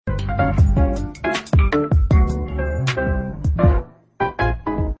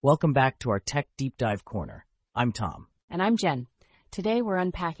Welcome back to our Tech Deep Dive Corner. I'm Tom. And I'm Jen. Today we're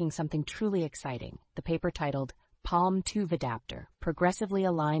unpacking something truly exciting, the paper titled Palm 2 Adapter, Progressively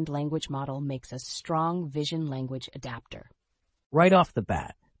Aligned Language Model Makes a Strong Vision Language Adapter. Right off the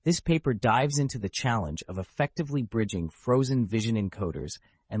bat, this paper dives into the challenge of effectively bridging frozen vision encoders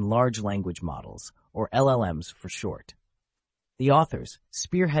and large language models, or LLMs for short. The authors,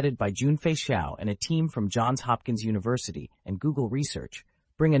 spearheaded by Junfei Xiao and a team from Johns Hopkins University and Google Research,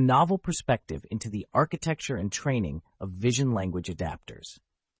 bring a novel perspective into the architecture and training of vision language adapters.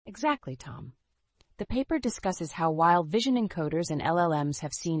 Exactly, Tom. The paper discusses how while vision encoders and LLMs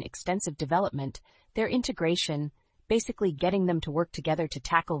have seen extensive development, their integration, basically getting them to work together to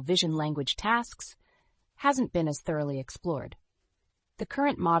tackle vision language tasks, hasn't been as thoroughly explored. The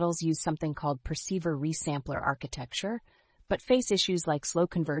current models use something called perceiver resampler architecture, but face issues like slow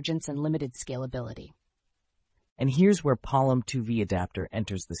convergence and limited scalability. And here's where Palm 2V adapter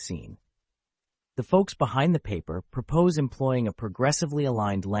enters the scene. The folks behind the paper propose employing a progressively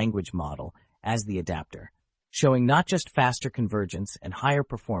aligned language model as the adapter, showing not just faster convergence and higher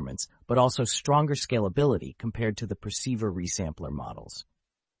performance, but also stronger scalability compared to the perceiver resampler models.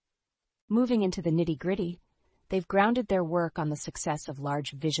 Moving into the nitty-gritty, they've grounded their work on the success of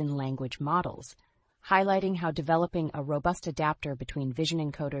large vision language models, highlighting how developing a robust adapter between vision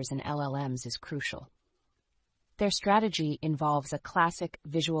encoders and LLMs is crucial. Their strategy involves a classic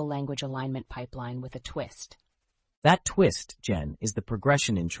visual language alignment pipeline with a twist. That twist, Jen, is the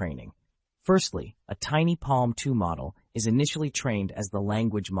progression in training. Firstly, a tiny Palm 2 model is initially trained as the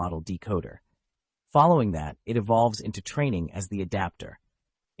language model decoder. Following that, it evolves into training as the adapter.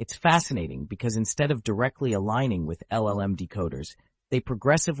 It's fascinating because instead of directly aligning with LLM decoders, they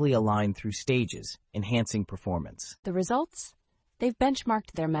progressively align through stages, enhancing performance. The results? They've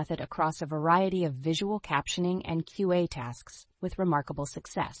benchmarked their method across a variety of visual captioning and QA tasks with remarkable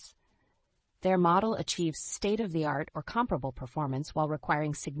success. Their model achieves state-of-the-art or comparable performance while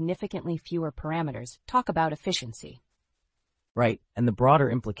requiring significantly fewer parameters. Talk about efficiency. Right, and the broader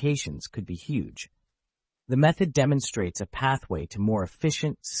implications could be huge. The method demonstrates a pathway to more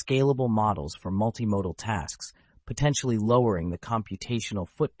efficient, scalable models for multimodal tasks, potentially lowering the computational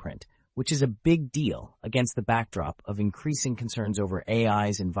footprint, which is a big deal against the backdrop of increasing concerns over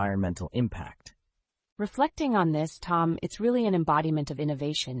AI's environmental impact. Reflecting on this, Tom, it's really an embodiment of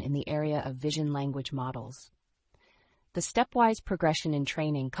innovation in the area of vision language models. The stepwise progression in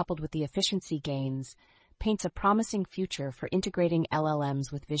training coupled with the efficiency gains paints a promising future for integrating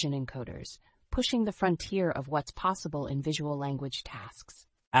LLMs with vision encoders, pushing the frontier of what's possible in visual language tasks.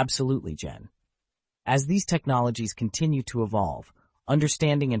 Absolutely, Jen. As these technologies continue to evolve,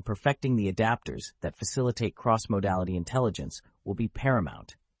 understanding and perfecting the adapters that facilitate cross-modality intelligence will be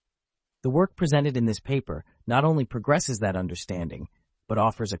paramount. The work presented in this paper not only progresses that understanding, but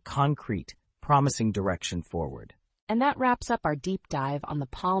offers a concrete, promising direction forward. And that wraps up our deep dive on the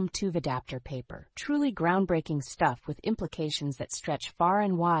Palm 2 adapter paper. Truly groundbreaking stuff with implications that stretch far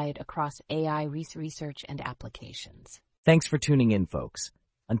and wide across AI research and applications. Thanks for tuning in, folks.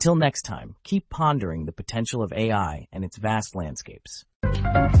 Until next time, keep pondering the potential of AI and its vast landscapes.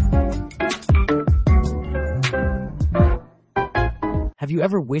 Have you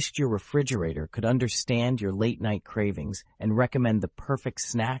ever wished your refrigerator could understand your late-night cravings and recommend the perfect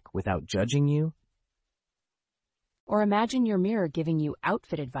snack without judging you? Or imagine your mirror giving you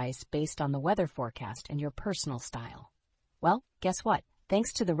outfit advice based on the weather forecast and your personal style. Well, guess what?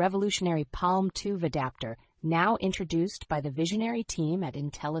 Thanks to the revolutionary Palm 2 adapter, now introduced by the visionary team at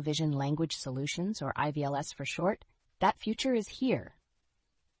Intellivision Language Solutions, or IVLS for short, that future is here.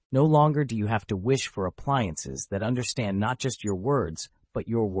 No longer do you have to wish for appliances that understand not just your words, but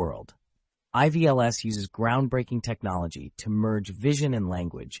your world. IVLS uses groundbreaking technology to merge vision and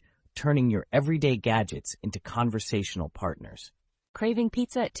language, turning your everyday gadgets into conversational partners. Craving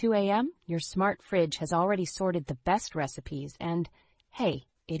pizza at 2 a.m.? Your smart fridge has already sorted the best recipes and, hey,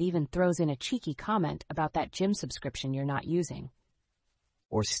 it even throws in a cheeky comment about that gym subscription you're not using.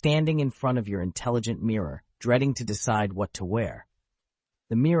 Or standing in front of your intelligent mirror, dreading to decide what to wear.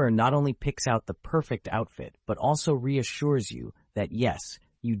 The mirror not only picks out the perfect outfit, but also reassures you that yes,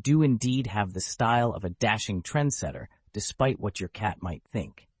 you do indeed have the style of a dashing trendsetter, despite what your cat might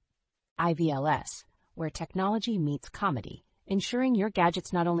think. IVLS, where technology meets comedy, ensuring your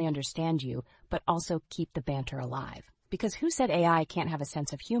gadgets not only understand you, but also keep the banter alive. Because who said AI can't have a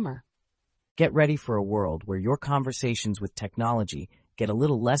sense of humor? Get ready for a world where your conversations with technology get a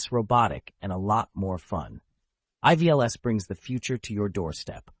little less robotic and a lot more fun. IVLS brings the future to your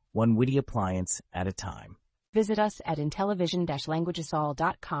doorstep, one witty appliance at a time. Visit us at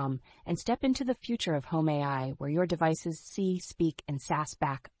intellivision-languagesall.com and step into the future of home AI, where your devices see, speak, and sass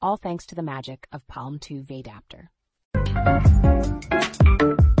back, all thanks to the magic of Palm 2 Vadapter.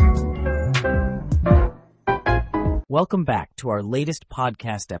 Welcome back to our latest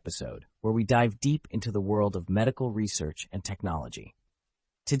podcast episode, where we dive deep into the world of medical research and technology.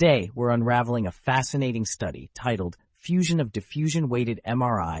 Today, we're unraveling a fascinating study titled Fusion of Diffusion-Weighted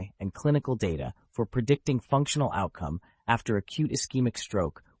MRI and Clinical Data for Predicting Functional Outcome After Acute Ischemic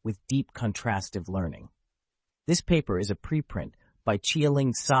Stroke with Deep Contrastive Learning. This paper is a preprint by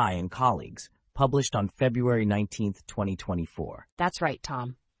Chia-Ling Tsai and colleagues, published on February 19, 2024. That's right,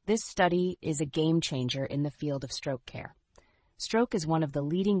 Tom. This study is a game changer in the field of stroke care. Stroke is one of the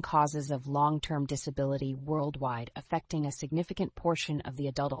leading causes of long-term disability worldwide, affecting a significant portion of the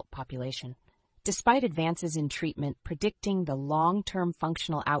adult population. Despite advances in treatment, predicting the long-term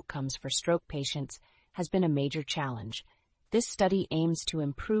functional outcomes for stroke patients has been a major challenge. This study aims to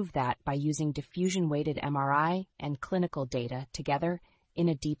improve that by using diffusion-weighted MRI and clinical data together in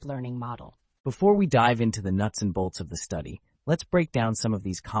a deep learning model. Before we dive into the nuts and bolts of the study, let's break down some of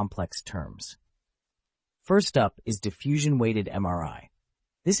these complex terms. First up is diffusion-weighted MRI.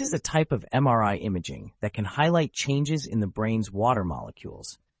 This is a type of MRI imaging that can highlight changes in the brain's water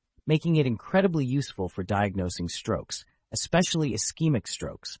molecules, making it incredibly useful for diagnosing strokes, especially ischemic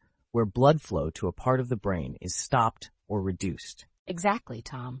strokes, where blood flow to a part of the brain is stopped or reduced. Exactly,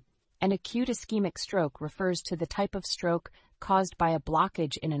 Tom. An acute ischemic stroke refers to the type of stroke caused by a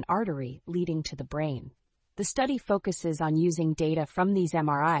blockage in an artery leading to the brain. The study focuses on using data from these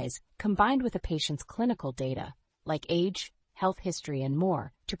MRIs combined with a patient's clinical data, like age, health history, and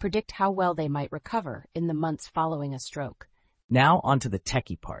more, to predict how well they might recover in the months following a stroke. Now onto the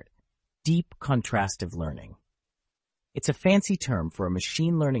techie part, deep contrastive learning. It's a fancy term for a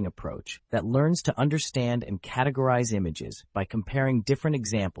machine learning approach that learns to understand and categorize images by comparing different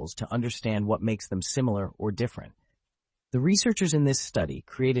examples to understand what makes them similar or different. The researchers in this study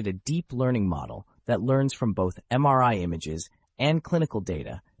created a deep learning model that learns from both MRI images and clinical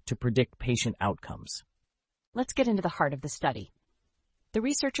data to predict patient outcomes. Let's get into the heart of the study. The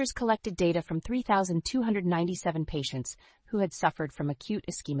researchers collected data from 3,297 patients who had suffered from acute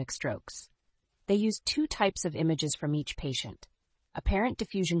ischemic strokes. They used two types of images from each patient: apparent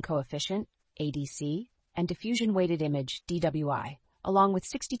diffusion coefficient, ADC, and diffusion-weighted image, DWI, along with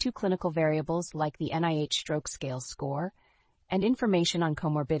 62 clinical variables like the NIH Stroke Scale score and information on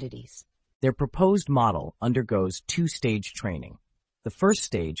comorbidities. Their proposed model undergoes two-stage training. The first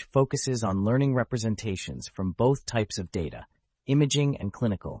stage focuses on learning representations from both types of data, imaging and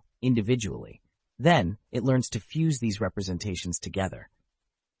clinical, individually. Then, it learns to fuse these representations together.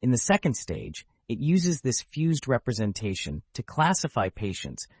 In the second stage, it uses this fused representation to classify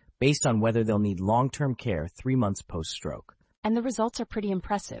patients based on whether they'll need long-term care 3 months post-stroke. And the results are pretty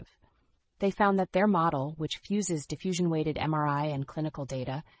impressive. They found that their model, which fuses diffusion-weighted MRI and clinical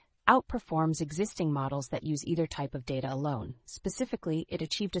data, outperforms existing models that use either type of data alone. Specifically, it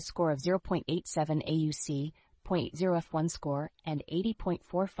achieved a score of 0.87 AUC, 0.0 F1 score, and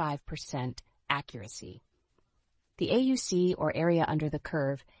 80.45% accuracy. The AUC, or area under the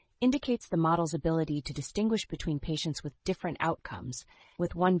curve, indicates the model's ability to distinguish between patients with different outcomes,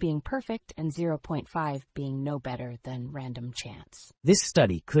 with 1 being perfect and 0.5 being no better than random chance. This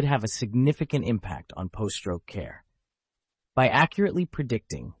study could have a significant impact on post-stroke care. By accurately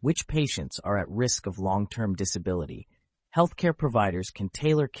predicting which patients are at risk of long-term disability, healthcare providers can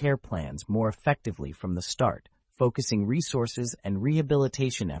tailor care plans more effectively from the start, focusing resources and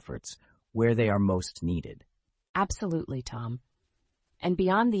rehabilitation efforts where they are most needed. Absolutely, Tom. And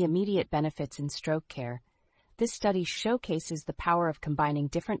beyond the immediate benefits in stroke care, this study showcases the power of combining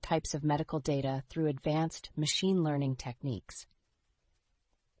different types of medical data through advanced machine learning techniques.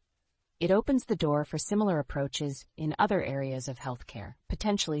 It opens the door for similar approaches in other areas of healthcare,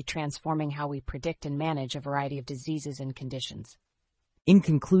 potentially transforming how we predict and manage a variety of diseases and conditions. In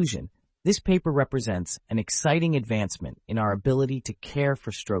conclusion, this paper represents an exciting advancement in our ability to care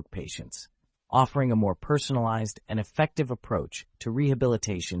for stroke patients, offering a more personalized and effective approach to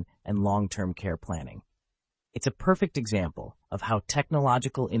rehabilitation and long-term care planning. It's a perfect example of how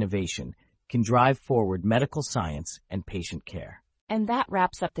technological innovation can drive forward medical science and patient care. And that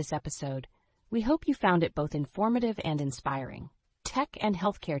wraps up this episode. We hope you found it both informative and inspiring. Tech and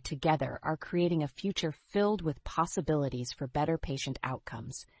healthcare together are creating a future filled with possibilities for better patient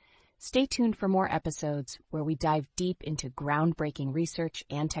outcomes. Stay tuned for more episodes where we dive deep into groundbreaking research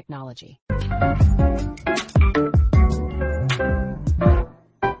and technology.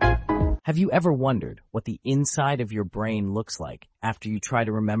 Have you ever wondered what the inside of your brain looks like after you try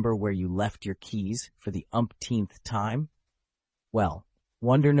to remember where you left your keys for the umpteenth time? Well,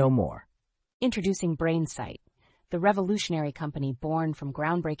 wonder no more. Introducing BrainSight, the revolutionary company born from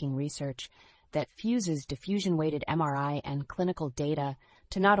groundbreaking research that fuses diffusion-weighted MRI and clinical data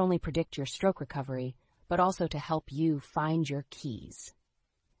to not only predict your stroke recovery, but also to help you find your keys.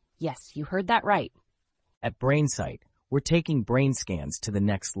 Yes, you heard that right. At BrainSight, we're taking brain scans to the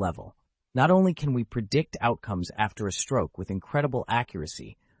next level. Not only can we predict outcomes after a stroke with incredible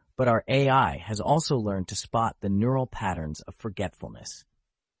accuracy, but our AI has also learned to spot the neural patterns of forgetfulness.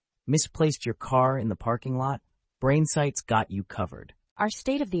 Misplaced your car in the parking lot? BrainSight's got you covered. Our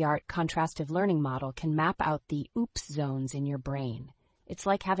state-of-the-art contrastive learning model can map out the oops zones in your brain. It's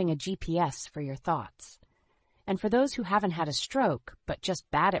like having a GPS for your thoughts. And for those who haven't had a stroke, but just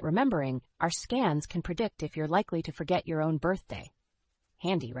bad at remembering, our scans can predict if you're likely to forget your own birthday.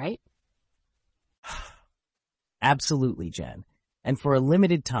 Handy, right? Absolutely, Jen. And for a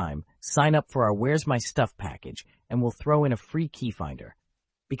limited time, sign up for our Where's My Stuff package, and we'll throw in a free key finder.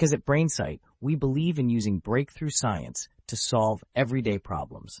 Because at BrainSight, we believe in using breakthrough science to solve everyday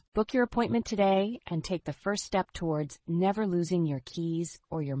problems. Book your appointment today and take the first step towards never losing your keys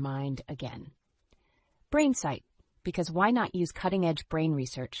or your mind again. BrainSight, because why not use cutting-edge brain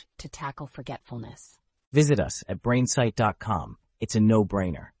research to tackle forgetfulness? Visit us at brainsight.com. It's a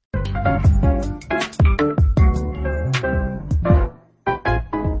no-brainer.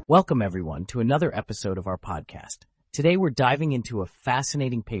 Welcome, everyone, to another episode of our podcast. Today, we're diving into a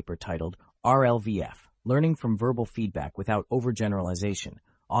fascinating paper titled RLVF, Learning from Verbal Feedback Without Overgeneralization,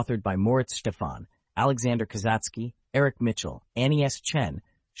 authored by Moritz Stefan, Alexander Kazatsky, Eric Mitchell, Annie S. Chen,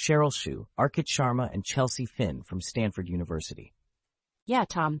 Cheryl Shu, Arkit Sharma, and Chelsea Finn from Stanford University. Yeah,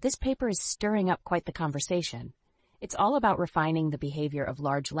 Tom, this paper is stirring up quite the conversation. It's all about refining the behavior of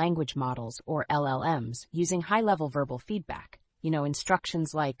large language models, or LLMs, using high-level verbal feedback.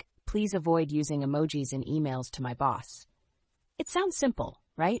 Instructions like, please avoid using emojis in emails to my boss. It sounds simple,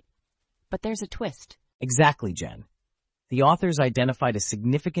 right? But there's a twist. Exactly, Jen. The authors identified a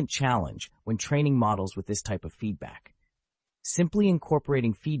significant challenge when training models with this type of feedback. Simply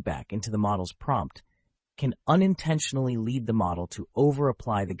incorporating feedback into the model's prompt can unintentionally lead the model to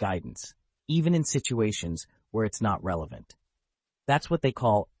over-apply the guidance, even in situations where it's not relevant. That's what they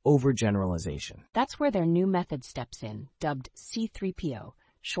call overgeneralization. That's where their new method steps in, dubbed C3PO,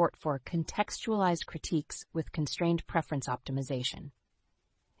 short for Contextualized Critiques with Constrained Preference Optimization.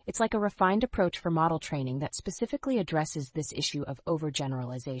 It's like a refined approach for model training that specifically addresses this issue of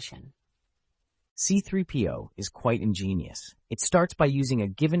overgeneralization. C3PO is quite ingenious. It starts by using a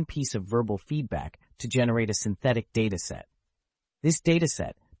given piece of verbal feedback to generate a synthetic dataset. This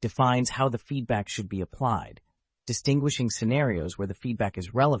dataset defines how the feedback should be applied, distinguishing scenarios where the feedback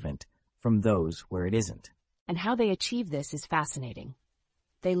is relevant from those where it isn't. And how they achieve this is fascinating.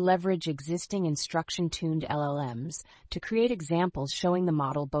 They leverage existing instruction-tuned LLMs to create examples showing the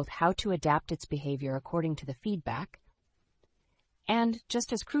model both how to adapt its behavior according to the feedback and,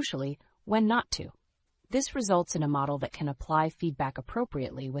 just as crucially, when not to. This results in a model that can apply feedback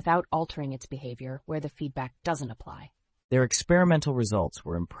appropriately without altering its behavior where the feedback doesn't apply. Their experimental results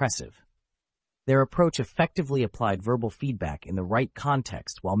were impressive. Their approach effectively applied verbal feedback in the right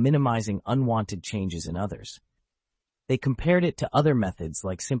context while minimizing unwanted changes in others. They compared it to other methods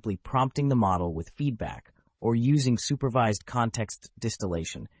like simply prompting the model with feedback or using supervised context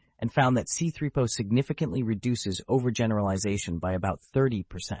distillation and found that C3PO significantly reduces overgeneralization by about 30%.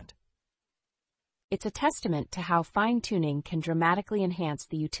 It's a testament to how fine-tuning can dramatically enhance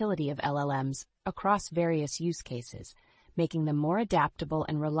the utility of LLMs across various use cases, making them more adaptable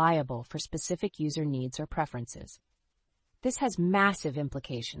and reliable for specific user needs or preferences. This has massive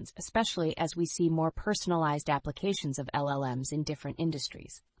implications, especially as we see more personalized applications of LLMs in different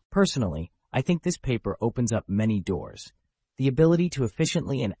industries. Personally, I think this paper opens up many doors. The ability to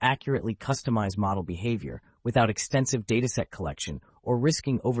efficiently and accurately customize model behavior without extensive dataset collection or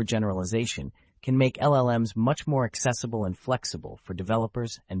risking overgeneralization can make LLMs much more accessible and flexible for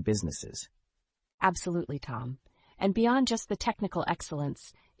developers and businesses. Absolutely, Tom. And beyond just the technical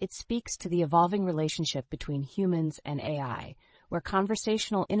excellence, it speaks to the evolving relationship between humans and AI, where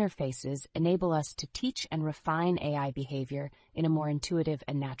conversational interfaces enable us to teach and refine AI behavior in a more intuitive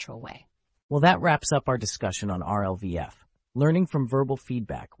and natural way. Well, that wraps up our discussion on RLVF, learning from verbal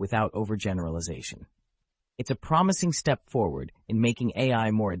feedback without overgeneralization. It's a promising step forward in making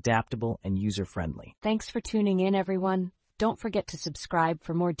AI more adaptable and user-friendly. Thanks for tuning in, everyone. Don't forget to subscribe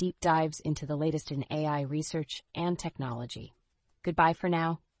for more deep dives into the latest in AI research and technology. Goodbye for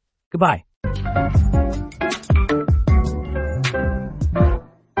now. Goodbye.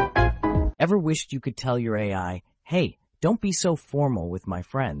 Ever wished you could tell your AI, hey, don't be so formal with my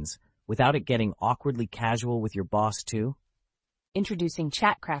friends, without it getting awkwardly casual with your boss too? Introducing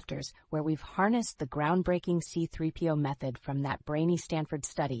Chat Crafters, where we've harnessed the groundbreaking C3PO method from that brainy Stanford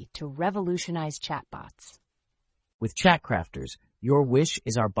study to revolutionize chatbots. With Chat Crafters, your wish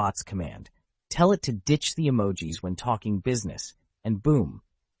is our bot's command. Tell it to ditch the emojis when talking business, and boom,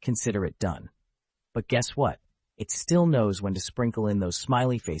 consider it done. But guess what? It still knows when to sprinkle in those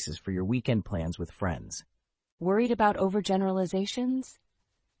smiley faces for your weekend plans with friends. Worried about overgeneralizations?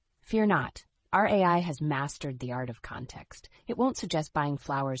 Fear not. Our AI has mastered the art of context. It won't suggest buying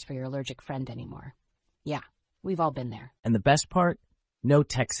flowers for your allergic friend anymore. Yeah, we've all been there. And the best part? No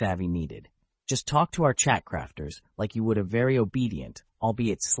tech savvy needed. Just talk to our Chat Crafters like you would a very obedient,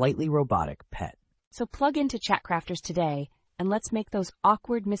 albeit slightly robotic, pet. So plug into Chat Crafters today, and let's make those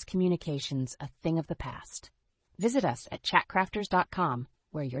awkward miscommunications a thing of the past. Visit us at chatcrafters.com,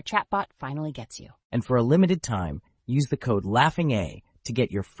 where your chatbot finally gets you. And for a limited time, use the code LAUGHINGA to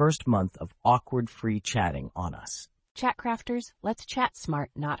get your first month of awkward-free chatting on us. Chat Crafters, let's chat smart,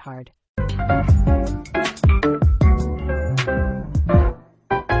 not hard.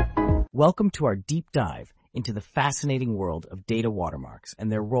 Welcome to our deep dive into the fascinating world of data watermarks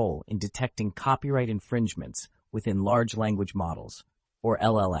and their role in detecting copyright infringements within large language models, or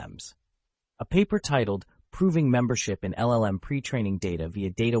LLMs. A paper titled Proving Membership in LLM Pre-Training Data via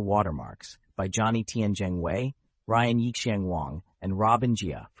Data Watermarks by Johnny Tianzheng Wei, Ryan Yixiang Wang, and Robin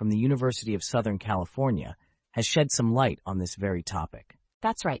Jia from the University of Southern California has shed some light on this very topic.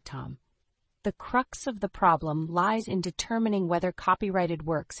 That's right, Tom. The crux of the problem lies in determining whether copyrighted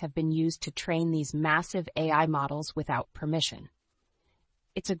works have been used to train these massive AI models without permission.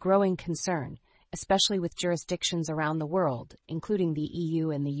 It's a growing concern, especially with jurisdictions around the world, including the EU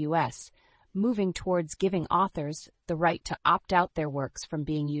and the US, moving towards giving authors the right to opt out their works from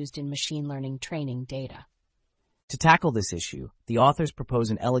being used in machine learning training data. To tackle this issue, the authors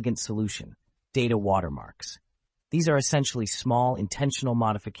propose an elegant solution: data watermarks. These are essentially small, intentional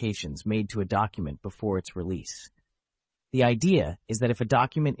modifications made to a document before its release. The idea is that if a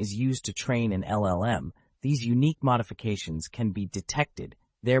document is used to train an LLM, these unique modifications can be detected,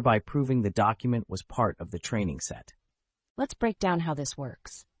 thereby proving the document was part of the training set. Let's break down how this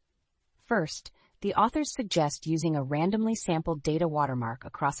works. First, the authors suggest using a randomly sampled data watermark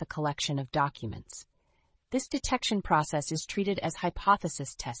across a collection of documents. This detection process is treated as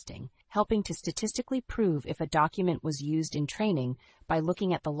hypothesis testing, helping to statistically prove if a document was used in training by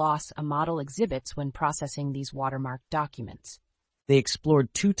looking at the loss a model exhibits when processing these watermarked documents. They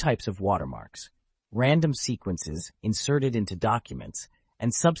explored two types of watermarks: random sequences inserted into documents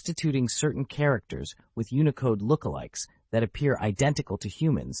and substituting certain characters with Unicode lookalikes that appear identical to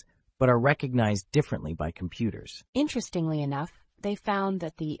humans but are recognized differently by computers. Interestingly enough, they found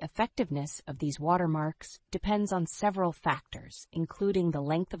that the effectiveness of these watermarks depends on several factors, including the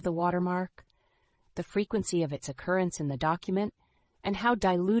length of the watermark, the frequency of its occurrence in the document, and how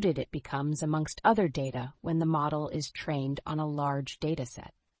diluted it becomes amongst other data when the model is trained on a large dataset.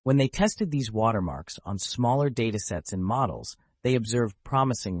 When they tested these watermarks on smaller datasets and models, they observed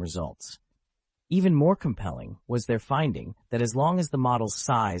promising results. Even more compelling was their finding that as long as the model's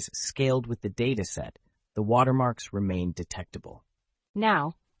size scaled with the dataset, the watermarks remained detectable.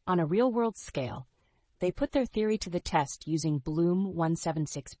 Now, on a real-world scale, they put their theory to the test using Bloom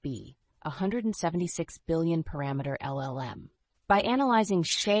 176B, a 176 billion parameter LLM. By analyzing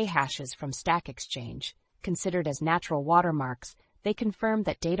Shea hashes from Stack Exchange, considered as natural watermarks, they confirmed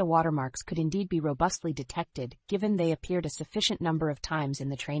that data watermarks could indeed be robustly detected given they appeared a sufficient number of times in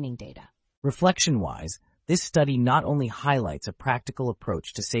the training data. Reflection-wise, this study not only highlights a practical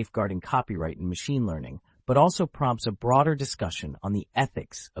approach to safeguarding copyright in machine learning, but also prompts a broader discussion on the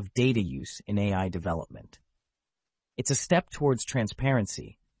ethics of data use in AI development. It's a step towards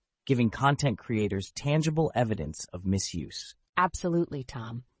transparency, giving content creators tangible evidence of misuse. Absolutely,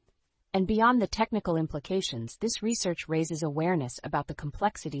 Tom. And beyond the technical implications, this research raises awareness about the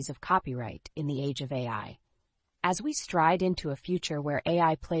complexities of copyright in the age of AI. As we stride into a future where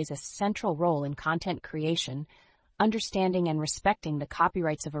AI plays a central role in content creation, understanding and respecting the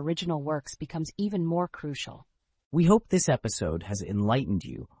copyrights of original works becomes even more crucial. We hope this episode has enlightened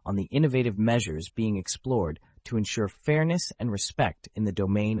you on the innovative measures being explored to ensure fairness and respect in the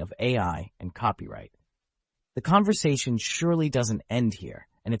domain of AI and copyright. The conversation surely doesn't end here,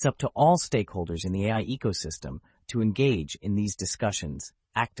 and it's up to all stakeholders in the AI ecosystem to engage in these discussions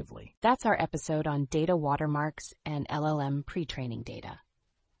actively. That's our episode on data watermarks and LLM pre-training data.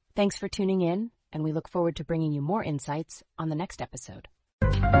 Thanks for tuning in, and we look forward to bringing you more insights on the next episode.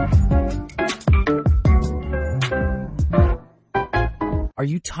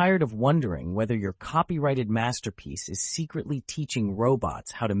 Are you tired of wondering whether your copyrighted masterpiece is secretly teaching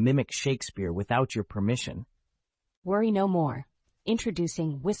robots how to mimic Shakespeare without your permission? Worry no more.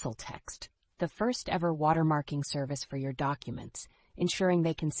 Introducing WhistleText, the first ever watermarking service for your documents, ensuring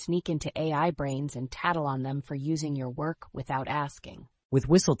they can sneak into AI brains and tattle on them for using your work without asking. With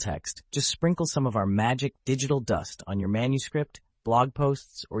WhistleText, just sprinkle some of our magic digital dust on your manuscript, blog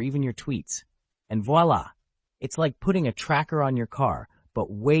posts, or even your tweets. And voila! It's like putting a tracker on your car, but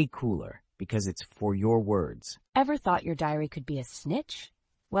way cooler because it's for your words. Ever thought your diary could be a snitch?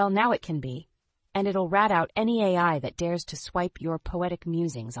 Well, now it can be. And it'll rat out any AI that dares to swipe your poetic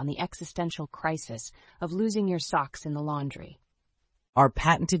musings on the existential crisis of losing your socks in the laundry. Our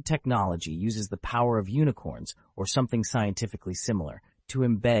patented technology uses the power of unicorns, or something scientifically similar, to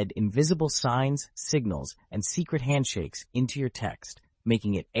embed invisible signs, signals, and secret handshakes into your text,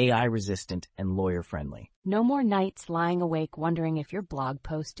 making it AI-resistant and lawyer-friendly. No more nights lying awake wondering if your blog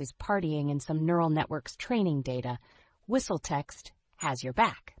post is partying in some neural network's training data. WhistleText has your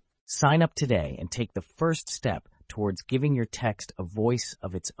back. Sign up today and take the first step towards giving your text a voice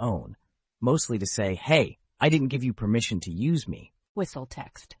of its own, mostly to say, hey, I didn't give you permission to use me.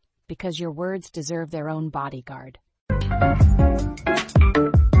 WhistleText, because your words deserve their own bodyguard.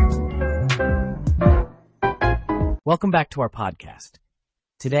 Welcome back to our podcast.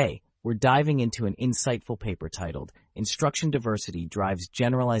 Today, we're diving into an insightful paper titled Instruction Diversity Drives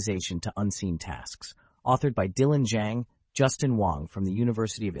Generalization to Unseen Tasks, authored by Dylan Zhang, Justin Wong from the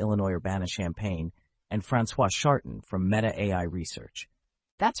University of Illinois Urbana-Champaign, and Francois Charton from Meta AI Research.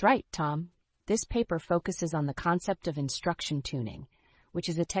 That's right, Tom. This paper focuses on the concept of instruction tuning, which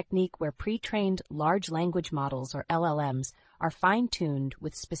is a technique where pre-trained large language models, or LLMs, are fine-tuned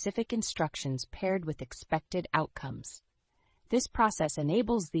with specific instructions paired with expected outcomes. This process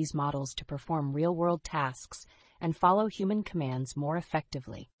enables these models to perform real-world tasks and follow human commands more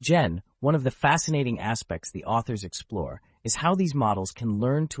effectively. Jen, one of the fascinating aspects the authors explore is how these models can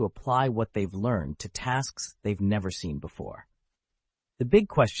learn to apply what they've learned to tasks they've never seen before. The big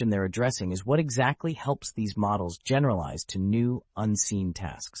question they're addressing is what exactly helps these models generalize to new, unseen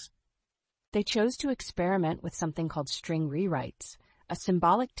tasks. They chose to experiment with something called string rewrites, a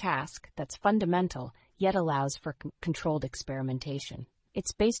symbolic task that's fundamental yet allows for controlled experimentation.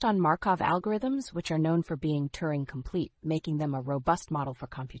 It's based on Markov algorithms, which are known for being Turing-complete, making them a robust model for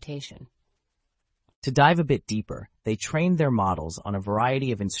computation. To dive a bit deeper, they trained their models on a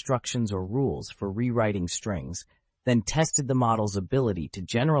variety of instructions or rules for rewriting strings, then tested the model's ability to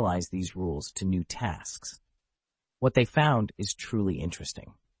generalize these rules to new tasks. What they found is truly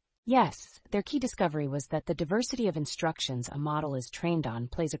interesting. Yes, their key discovery was that the diversity of instructions a model is trained on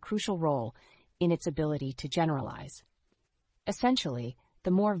plays a crucial role in its ability to generalize. Essentially,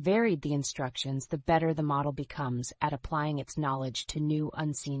 the more varied the instructions, the better the model becomes at applying its knowledge to new,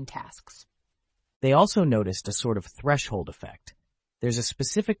 unseen tasks. They also noticed a sort of threshold effect. There's a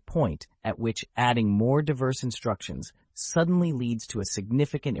specific point at which adding more diverse instructions suddenly leads to a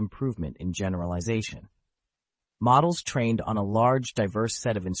significant improvement in generalization. Models trained on a large, diverse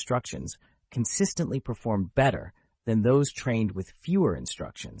set of instructions consistently perform better than those trained with fewer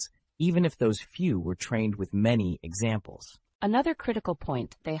instructions, even if those few were trained with many examples. Another critical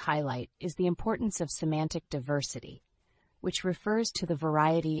point they highlight is the importance of semantic diversity, which refers to the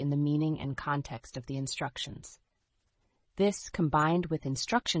variety in the meaning and context of the instructions. This, combined with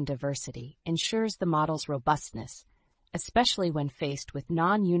instruction diversity, ensures the model's robustness, especially when faced with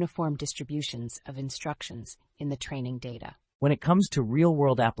non-uniform distributions of instructions in the training data. When it comes to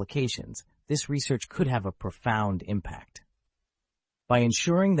real-world applications, this research could have a profound impact. By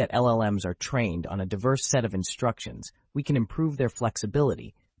ensuring that LLMs are trained on a diverse set of instructions, we can improve their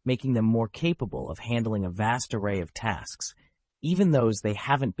flexibility, making them more capable of handling a vast array of tasks, even those they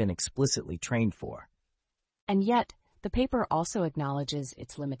haven't been explicitly trained for. And yet, the paper also acknowledges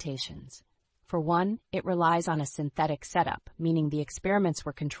its limitations. For one, it relies on a synthetic setup, meaning the experiments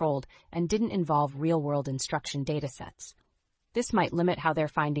were controlled and didn't involve real-world instruction datasets. This might limit how their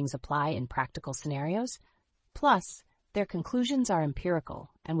findings apply in practical scenarios. Plus, their conclusions are empirical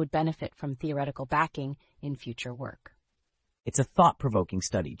and would benefit from theoretical backing in future work. It's a thought-provoking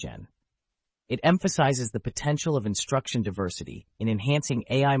study, Jen. It emphasizes the potential of instruction diversity in enhancing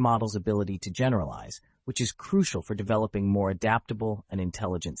AI models' ability to generalize, which is crucial for developing more adaptable and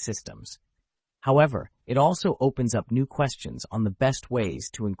intelligent systems. However, it also opens up new questions on the best ways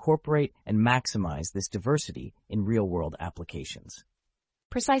to incorporate and maximize this diversity in real-world applications.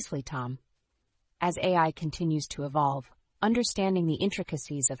 Precisely, Tom. As AI continues to evolve, understanding the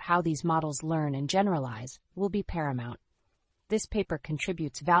intricacies of how these models learn and generalize will be paramount. This paper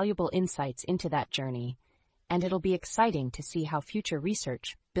contributes valuable insights into that journey and it'll be exciting to see how future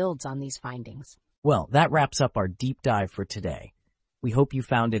research builds on these findings. Well, that wraps up our deep dive for today. We hope you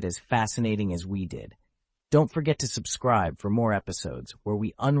found it as fascinating as we did. Don't forget to subscribe for more episodes where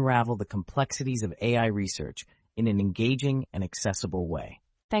we unravel the complexities of AI research in an engaging and accessible way.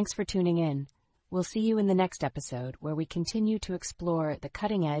 Thanks for tuning in. We'll see you in the next episode where we continue to explore the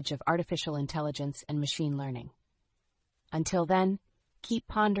cutting edge of artificial intelligence and machine learning. Until then, keep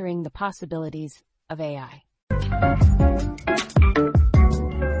pondering the possibilities of AI.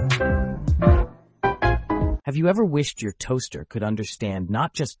 Have you ever wished your toaster could understand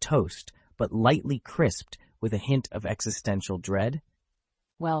not just toast, but lightly crisped with a hint of existential dread?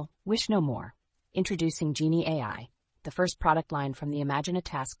 Well, wish no more. Introducing Genie AI, the first product line from the Imagine a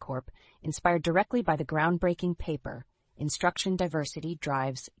Task Corp, inspired directly by the groundbreaking paper, Instruction Diversity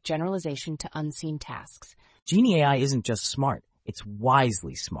Drives Generalization to Unseen Tasks. Genie AI isn't just smart, it's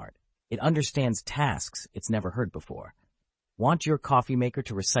wisely smart. It understands tasks it's never heard before. Want your coffee maker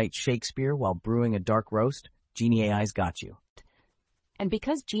to recite Shakespeare while brewing a dark roast? Genie AI's got you. And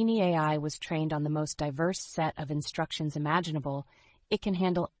because Genie AI was trained on the most diverse set of instructions imaginable, it can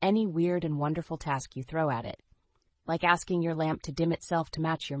handle any weird and wonderful task you throw at it. Like asking your lamp to dim itself to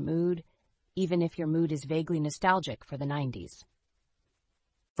match your mood, even if your mood is vaguely nostalgic for the 90s.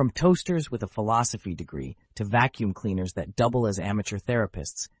 From toasters with a philosophy degree to vacuum cleaners that double as amateur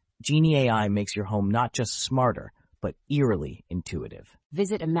therapists, Genie AI makes your home not just smarter, but eerily intuitive.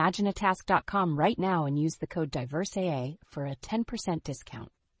 Visit ImagineAtask.com right now and use the code DiverseAI for a 10% discount.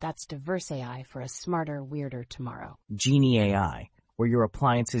 That's DiverseAI for a smarter, weirder tomorrow. Genie AI, where your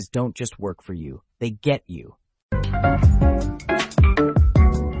appliances don't just work for you, they get you.